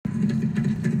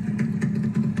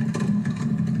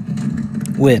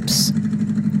whips,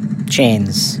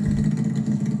 chains,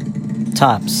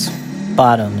 tops,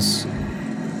 bottoms,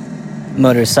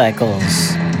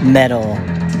 motorcycles, metal,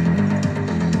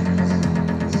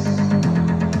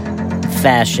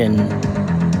 fashion.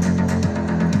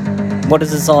 What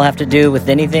does this all have to do with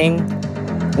anything?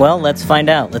 Well, let's find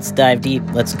out. Let's dive deep.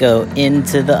 Let's go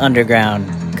into the underground,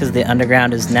 because the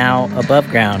underground is now above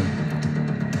ground.